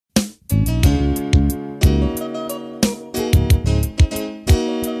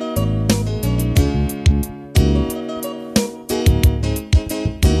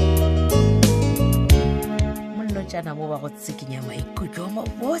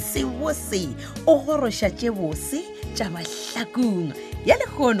bose o gorošatše bose tša mahlakong ya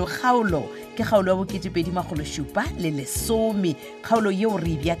lekgono kgaolo ke kgaolo ya bo2,710 kgaolo yeo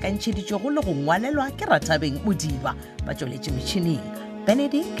re beakantšheditšego le go ngwalelwa ke Rathabeng Modiba ba tšweletše metšhineng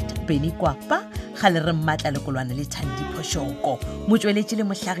Benedict Benikwapa ga le re mmatla lekolwane le Thandi Phošoko motšweletši le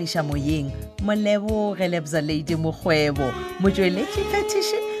mohlagiša moyeng Moleboge Lebza Lady Mokgwebo motšweletši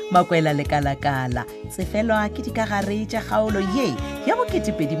fetiši Makwela Lekalakala tsefelwa ke dikagare tša kgaolo ye ya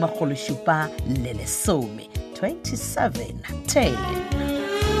bo2,710 2710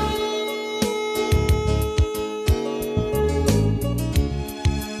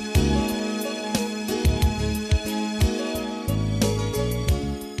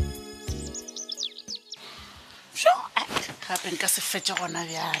 Nka se fetše gona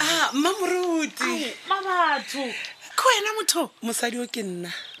bjale. Mamoruti. Mabatho. Ke wena motho? Mosadi o ke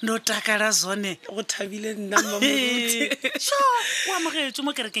nna. No takala zone. Go thabile nna Mamoruti. Wa mogetso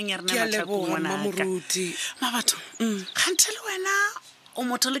mo kerekeng ya rena matlhakong ngwana ka. Mamoruti. Mabatho. Kganthe le wena o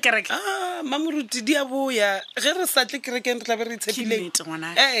motho le kereke. Mamoruti di a boya. Ge re sa tle kerekeng re tla be re tshepile. Ke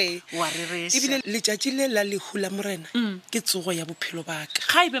ngwana. Wa re re. Ebile letšatši le la lehula morena ke tsogo ya bophelo baka.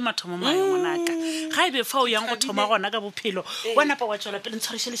 Ga ibe mathomo mayo monaka. Ga ibe fa o yang go thoma gona ka bophelo. Wa napa wa tšwela pele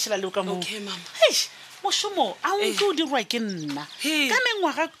ntshwarishe le shela le ka mo. Okay mama. Mošomo a o ntse o dirwa ke nna ka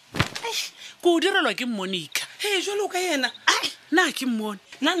mengwaga ke o direlwa ke Monica jwale o ka yena nna ke mmone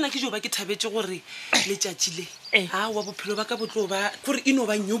nna ke jo ba ke thabetse gore letšatši le wa bophelo ba ka botlo ba gore ino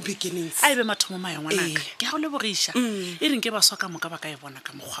ba new beginnings a ebe mathomo maya ngwanaka ke a go lebogiša e reng ke baswa ka moka ba ka e bona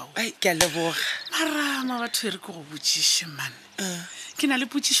ka mokgwao ke a leboga marama batho e re ke go botšiše man ke na le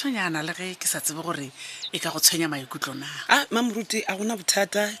potšišonyana le ge ke sa tsebe gore e ka go tshwenya maikutlo na Mamoruti a gona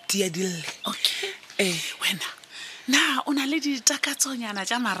bothata di a dille okay wena na o na le ditakatsonyana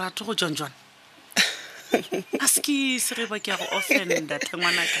tša marato go John a ski se re ba ke go offenda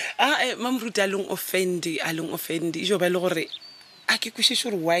thengwanaka Mamoruti a leng offendi jo ba le gore a ke kwešiše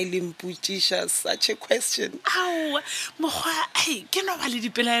gore why le mpotšiša such a question mokgwa ke no ba le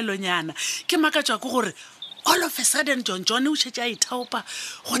dipelaelonyana ke makatswa ke gore all of a sudden John o šetše a ithaopa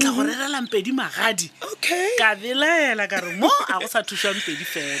go tla go rerela Mpedi magadi ka belaela ka re mo a go sa thušwa Mpedi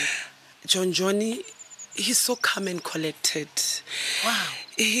fela John, he's so calm and collected. Wow.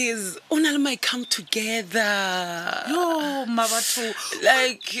 He's only my come together. No, Mabatho.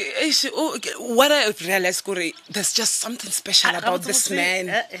 Like, what I realized, there's just something special about this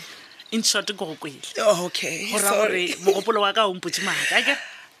man. In short, go away. Oh, okay. Sorry.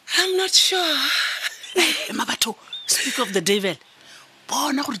 I'm not sure. Mabatho, speak of the devil.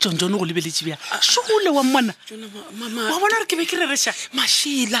 Bona gore John go lebeletše bja šole wa mmona wa bona re ke be ke rereša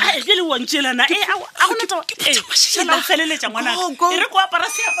Mashila bjale wa ntšelana a gona taba šala o feleletša ngwana e re ko apara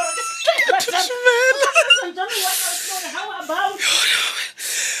seaparo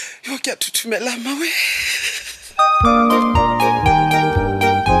ke a thuthumela mawe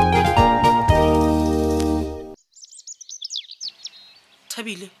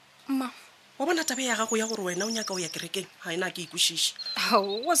Thabile wa bona tabe ya gago ya gore wena o nyaka o ya kerekeng ga ena ke ikwešiše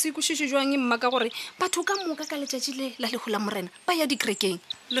wa se ikwešiše jwang mma ka gore batho ka moka ka letšatši le la legola morena ba ya dikerekeng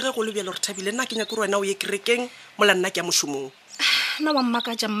le ge go le bjalo re Thabile nna ke nyaka gore wena o ye kerekeng mola nna ke ya mošomong nna wa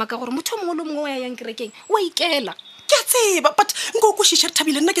mmakatša mma ka gore motho mongwe le mongwe wa ya yang kerekeng wa ikela ke a tseba but nka o kwešiše re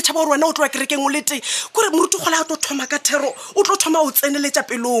Thabile nna ke tšhaba gore wena o tloa kerekeng o lete kore moruti kgola a tlo thoma ka thero o tlo thoma o tseneletša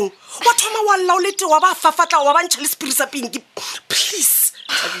pelong wa thoma wa lla o lete wa ba fafatla wa ba ntšha le sepiri sa pinki please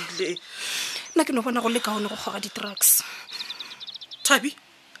Thabile nna ke no bona go le kaone go goga di-drugs Thabi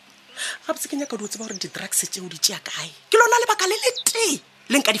ga botse ke nyaka di o tseba gore di-drugs tšeo di tšea kae ke lona lebaka le lete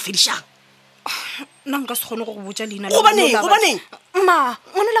le nka di fedišang nna nka se kgone go go botša leina gobaneng mma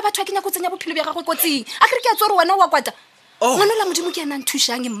ngwanola batho a ke nyako tsenya bophelo bja gagwe kotsing a kere ke a tso gore wena wa kwata ngwanola modimo ke yana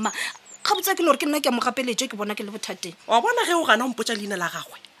nthušang mma ga botsa ke le gore ke nna ke a mogapeletše ke bona ke le bothateng wa bona ge o gana o mpotša leina la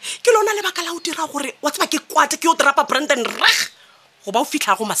gagwe ke lona lebaka la o dira gore wa tseba ke kwate ke yo terapa Brandon rag go ba o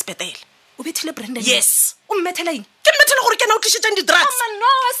fitlha go maspetele o bethile Brandon yes o mmethela eng ke mmethele gore ke na o tlišetšang di-drugs no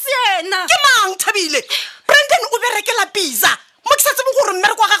a se ena ke mang Thabile Brandon o berekela Bizza mo ke sa tsebe gore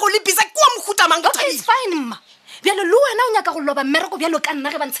mmereko wa gago le Bizza ke wa mohuta mang okay it's fine mma bjalo le wena o nyaka go loba mmereko bjalo ka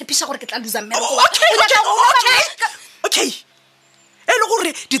nna ge ba ntshepiša gore ke tla losa mmereko okay e le gore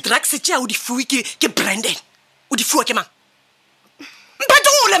di-drugs tšea o di fiwe ke Brandon o di fiwa ke mang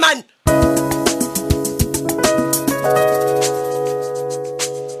mpatole man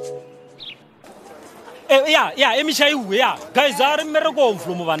ya emisha iwe ya guys are mmereko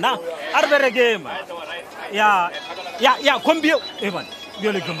mflumo bana are bereke ma ya kombio evan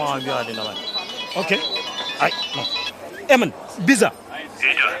biole ke ma bia le na okay ai no eman Bizza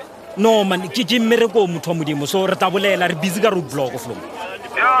no man ke mmereko motho modimo so re tabolela re busy ka roadblock flumo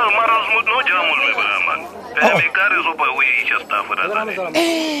Ya, maras mut no jamul me man. Me kare so pa we isha staff ra.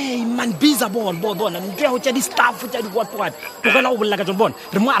 Hey man, Bizza bona ntle ho tsa di staff tsa di what tlogela go bolla ka tso bona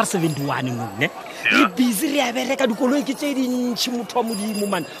re mo R71 ngone re busy re a bereka dikoloi ke tse dintšhi motho wa modimo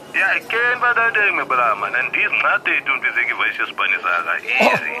man. Ya, ken ba da deng me man and this not they don't be ke vice Spanish aga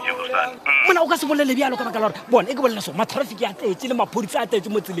easy je go stand. Mona o ka se bolele bjalo ka baka la gore bona e ke bolela so ma traffic ya tletse le maphodisa a tletse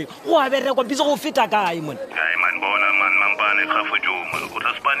mo tseleng go a berekwa Bizza go feta kae mona. Ai man bona man mampane khafo jo man o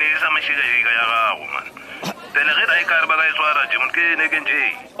tla Spanish ma shiga ya gago man. Tele ge dai kar ba ga iswara je mon ke ne ke nje.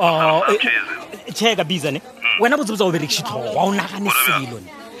 Cheka Bizza ne wena botsebotsa o berekishitlo wa o nagane selo ne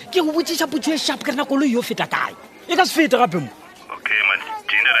ke go botsisa potso e sharp ka nna koloi yo feta kae e ka se fete gape mo. Okay man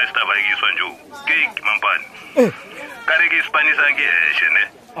jinda la sta ba ke swanjo ke mampane kare ke Spanish ange heshe ne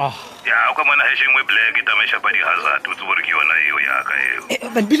ya o ka mona heshe ngwe black itamesha pa di hazard o tsebore ke yona eo ya ka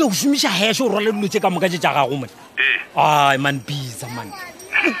eo man bile o shumisha heshe o rwale dilo tse ka moka tse tsa gago mona ai man Bizza man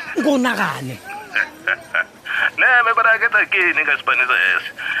go nagane ne me bara ke ta ke ne ka Spanish es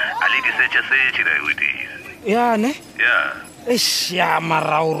ali di seche ra o di ya ne ya ya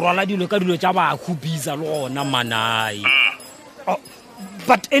mara o rwala dilo ka dilo tsa ba khu Bizza le gona manai.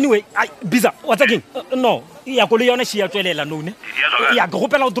 But anyway, Bizza what's again no ya koloi yona shi ya tswelela no ne ya go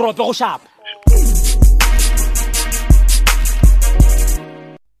gopela o drop go sharp.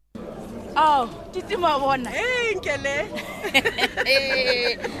 Oh, titima bona. Nkele.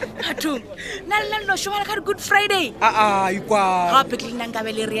 Hatung. Nalalo shoma ka Good Friday. Ikwa. Gape ke nna nka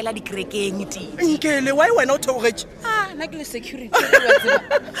be le reela dikrekeng ti. Nkele why wena o theogetse? Na ke le security wa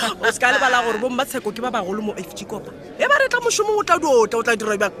tseba. O ska le bala gore bo mmatsheko ke ba bagolo mo FG kopa. E ba re tla moshomo o tla dota o tla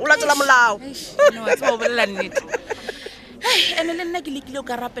dira bjang o latela molao. No wa tseba o bolela nnete. Ene le nna ke lekile o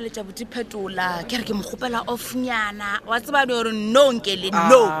ka rapeletša botiphetola ke re ke mogopela offnyana wa tseba di gore no Nkele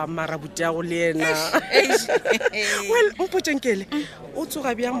no mara buti ya go le ena well mpotse Nkele o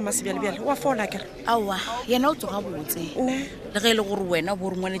tsoga bjang mmasebjale wa fola kere aowa yena o tsoga botse le ge e le gore wena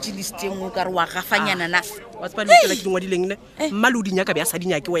bo re ngwaletše list e nngwe o ka re wa gafanyana na wa tseba le ke dingwadileng ne Mmalo o dinyaka bja sa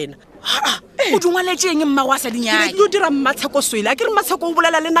dinyake wena o dingwaletšeng mma wa sa dinyake ke dira mmatsheko swele a ke re mmatsheko o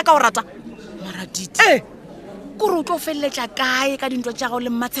bolela le nna ka o rata mara dite kore o tlo feleletša kae ka dintwa tša gago le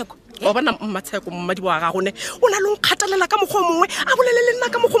mmatsheko wa bona mmatsheko mmadi wa gagone o na le nkgatelela ka mokgwa mongwe a bolele le nna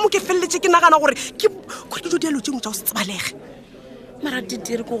ka mokgwa mo ke feleletse ke nagana gore ke dio dialo tšengwe tša go se tsebalege mara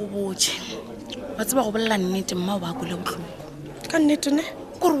ditire ke go botse wa tseba go bolela nnete mma o ba kole botlhoko ka nnete ne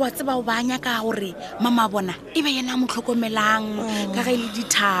kore wa tseba o ba nyaka gore mama bona e be yena motlhokomelang ka ge le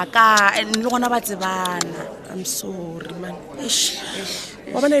dithaka le gona ba tsebana. I'm sorry man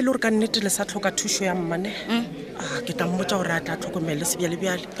wa bona e le gore ka nnete le sa tlhoka thušo ya mmane ke tla mmotsa gore a tla tlhokomele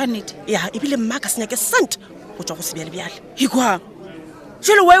sebjalebjale ka nnete ya ebile mma ka senya ke cent go tswa go sebjalebjale ikwa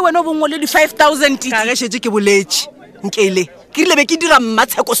jalo wa wena o bongwe le di 5,000 ka ge šetse ke boletše Nkele ke rile be ke dira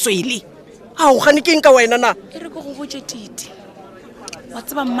mmatsheko swele a o gane ke eng ka wena na e re ko go botse tite wa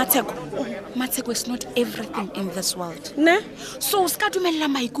tseba mmatsheko is not everything in this world ne so o ska dumelela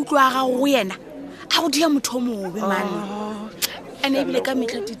maikutlo a gago go yena a go dia motho o mobe mane ene ebile ka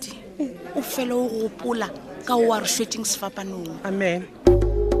metlha tite o fele o gopola ka o a re shweteng sefapanong. Amen.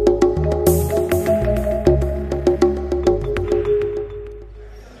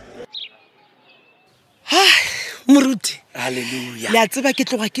 Moruti. Hallelujah. Le a tseba ke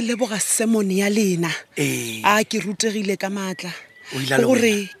tloga ke leboga sermon ya lena. Ke rutegile ka matla.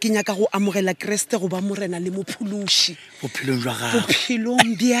 Gore ke nyaka go amogela Kriste go ba morena le mophološi bophelong jwa gago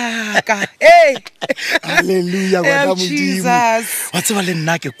bophelong bjaka Hallelujah wena modimo wa tseba le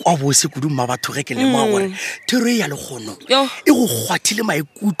nna ke kwa bose kudu mma batho ge ke le mo gore thero ya le gono e go gwathile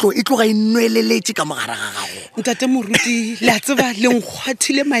maikutlo e tloga inweleletse ka mogara ga gago ntate moruti le a tseba le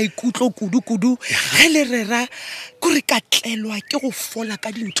ngwathile maikutlo kudu ge le rera gore ka tlelwa ke go fola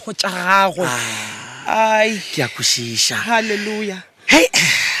ka dintho tša gago ai ke a kwešiša hallelujah hey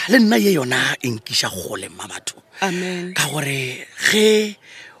le nna ye yona enkiša gole mma batho amen ka gore ge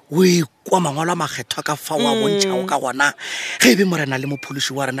o kwa mangwalo a makgetho ka fa wa bontšhago ka gona ge e be morena le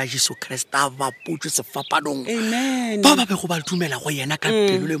mophološi wa rena Jesu Kriste a bapotswe sefapanong ba ba be go ba dumela go yena ka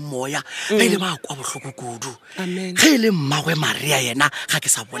pelo le moya ba ile ba kwa bohloko kudu ge e le mmagwe Maria yena ga ke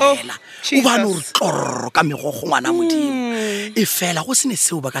sa bolela o ba no re tlorro ka megogo ngwana modimo e fela go sene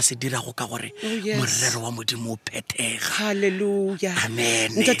seo ba ka se dirago ka gore morero wa modimo o phethega hallelujah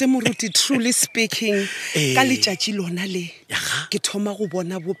amen ntate moruti truly speaking ka letšatši lona le ke thoma go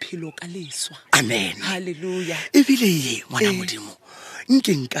bona bophelo ka leswa amen hallelujah ebile ye ngwana modimo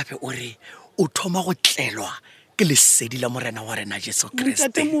nke nkape o re o thoma go tlelwa ke lesedi la morena wa rena Jesu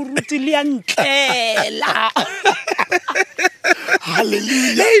Kriste ntate moruti le a ntlela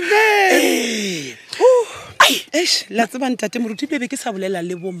hallelujah amen ai la tseba ntate moruti bebe ke sa bolela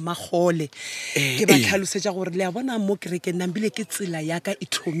le bo mmagole ke ba tlhalosetsa gore le a bona mo kereke nambile ke tsela ya ka e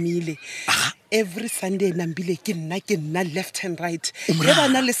thomile every Sunday nambile ke nna left and right ge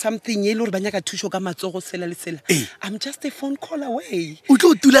bana le something e le gore ba nyaka thuso ka matsogo sela le sela I'm just a phone call away o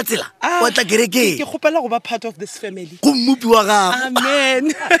tlo tula tsela wa tla kerekeng ke kgopela go ba part of this family go mmupi wa gago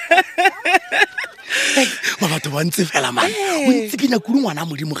amen batho ba ntse fela man o ntse pina kudu ngwana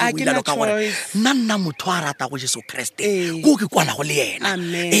modimo ge o ilalo ka gore nna motho a rata go Jesu Kriste go ke kwana go le yena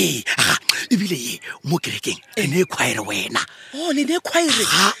ebile ye mo kerekeng e ne choir wena le ne choir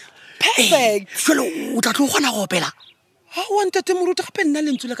perfect felo o tla tlo gona go opela ha o ntate moruti gape nna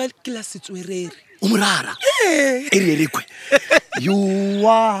le ntsula ka class tswerere o morara e re rekwe you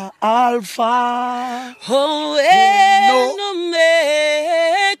are alpha and omega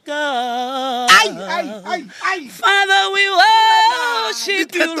Father we worship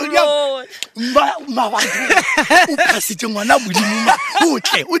you Lord o phasitse ngwana modimo o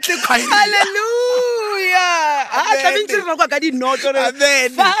tle choir hallelujah tla go ka di note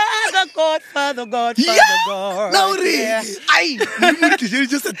amen Father God now re ai mo tle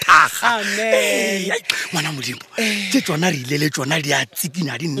just a thaga amen ngwana modimo ke tsona re ile le tsona di a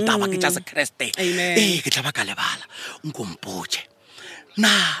tsikina di ntaba ke tsa Kriste ke tla ba ka lebala nkompotse na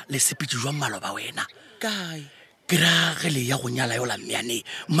le sepetša jwa Mmalo ba wena kae kira ge le ya go nyala yo la mmeane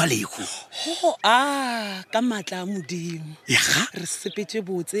Mmaleko ka matla a modimo re sepetse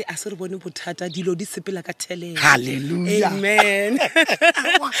botse a se re bone bothata dilo di sepela ka thelele hallelujah amen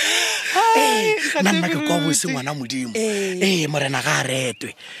nna ke kwa bose ngwana modimo morena ga a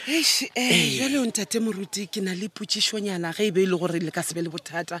retwe jale o ntate moruti ke na le potšišonyana ge e be e le gore le ka sebe le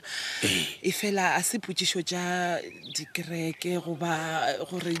bothata e fela a se potšišo tša dikereke goba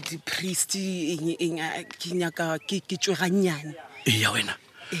gore di-priest ke nyaka ke tsweganyane ya wena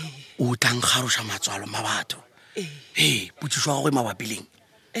o tlankgaroša matswalo ma batho potšišo ya gagwe mabapileng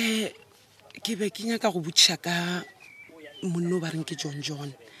ke be ke nyaka go botšiša ka monno ba reng ke John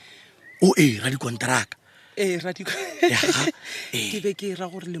ra dikontraka ke be ke ra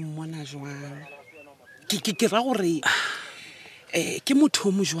gore le mmona jwang ke ra gore ke motho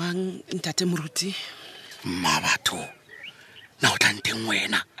o mo jwang ntate moruti mabatho na o tlanteng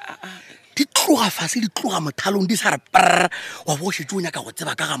wena di tloga fase di tloga mothalong di sa re prr wa bo šetse o nyaka go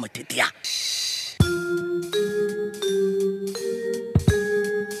tseba ka ga mothetea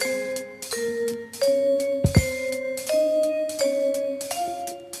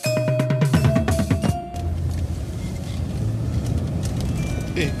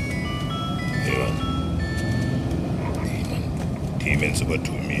Demons ba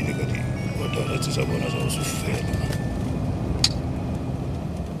thumile ka di botala tse sa bona sa go fela.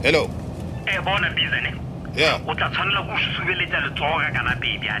 Hello. Bona Bizza ne. O tla tshwanela go subeletsa letsoga kana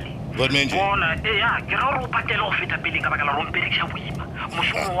baby ale. What mean you? Bona ke ra go patela go feta pele ka baka la romperekisha boima.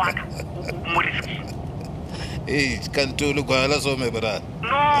 Mošomo wa ka mo riski. Kantolo kwa la so me bra.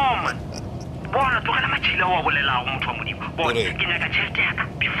 No man. Bona tlogela matšhila wa bolela go motho wa modimo. Bona ke nyaka tšhelete ya ka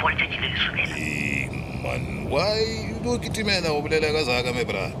before tša tšile le subela. Man, why you do kitimena go bolela ka zaka me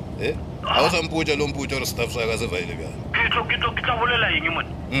bra? Ha o sa mpotša lo mpotša gore staff sa ka se vaile bjang. Ke tla bolela eng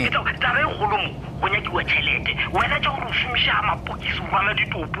mone. Ke tla re go lomo go nyakiwa tšhelete. Wena tša gore o šomiša mapokisi o rwala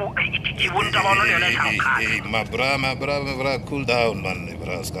ditopo ke bonta ba ona le yona e tšhankgata. Mabra, cool down man,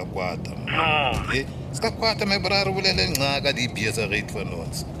 bra, ska kwata. No. Ska kwata me bra re bolele nqa di bietsa rate for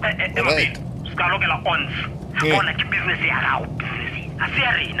notes. Right. Ska lokela ons. Bona ke business ya gago business. A se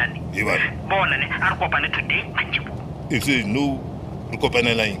ya rena ne. Bona ne a re kopane today manjibo. It's no re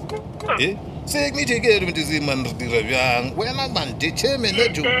kopanela eng? Se ke ke re mtisi man re dira bjang. Wena man di cheme le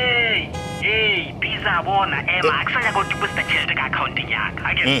jo. Bizza bona ma ke sa ya go deposit tšhelete ka accounting ya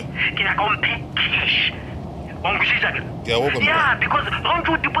ka. Ke nyaka o mphe cash. Yeah, because don't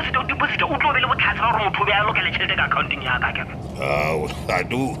you deposit o tlo be le botlhatsa gore motho be a lokela tšhelete ka accounting ya ka ke. I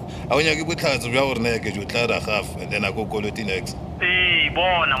do. A o nyake botlhatsa bja gore ne ke jo tla ra half and then I go koloi next.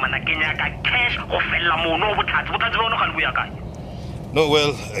 Bona mana ke nyaka cash go fella mono botlhatsa bona ga le buya kae. No,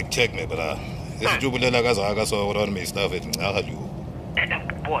 well, I check me, but it's jo bolela ka zaka so gore me staff it nqa ga jo.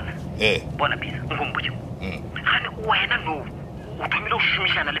 Bona. Bona Bizza, ngombotshe. Gane wena no. O thomile o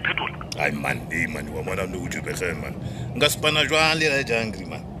šomišana le petrol. Ai man wa mona no utse bege man. Nka spana jwa le la jangri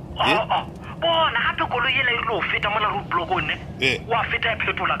man. Bona gape koloi e le ile o feta mola road block one. Wa feta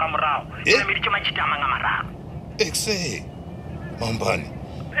petrol ka morago. Ene meditse matšhita manga mararo. Exe. Mampane.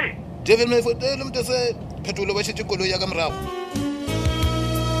 Jeve me fotele mtse petrol ba tšhetse koloi ya ka morago.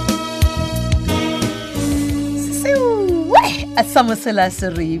 a samosela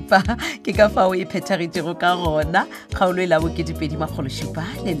seripa ke ka fao e phethagitšego ka gona kgaolo e la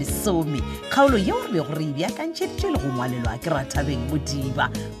bo2,710 kgaolo yeo re be go re beakantšheditše le go ngwalelwa ke Rathabeng Modiba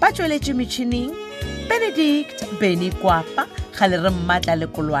ba tšweletše metšhineng Benedict Beny Kwapa ga le re Mmatla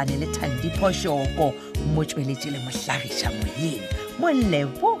Lekolwane le Thandi Phošoko motšweletši le mohlagiša moyeng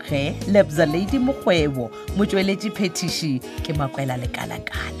Moleboge Lebza Lady Mokgwebo motšweletši phetiši ke Makwela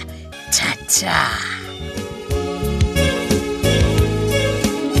Lekalakala. Ta-ta.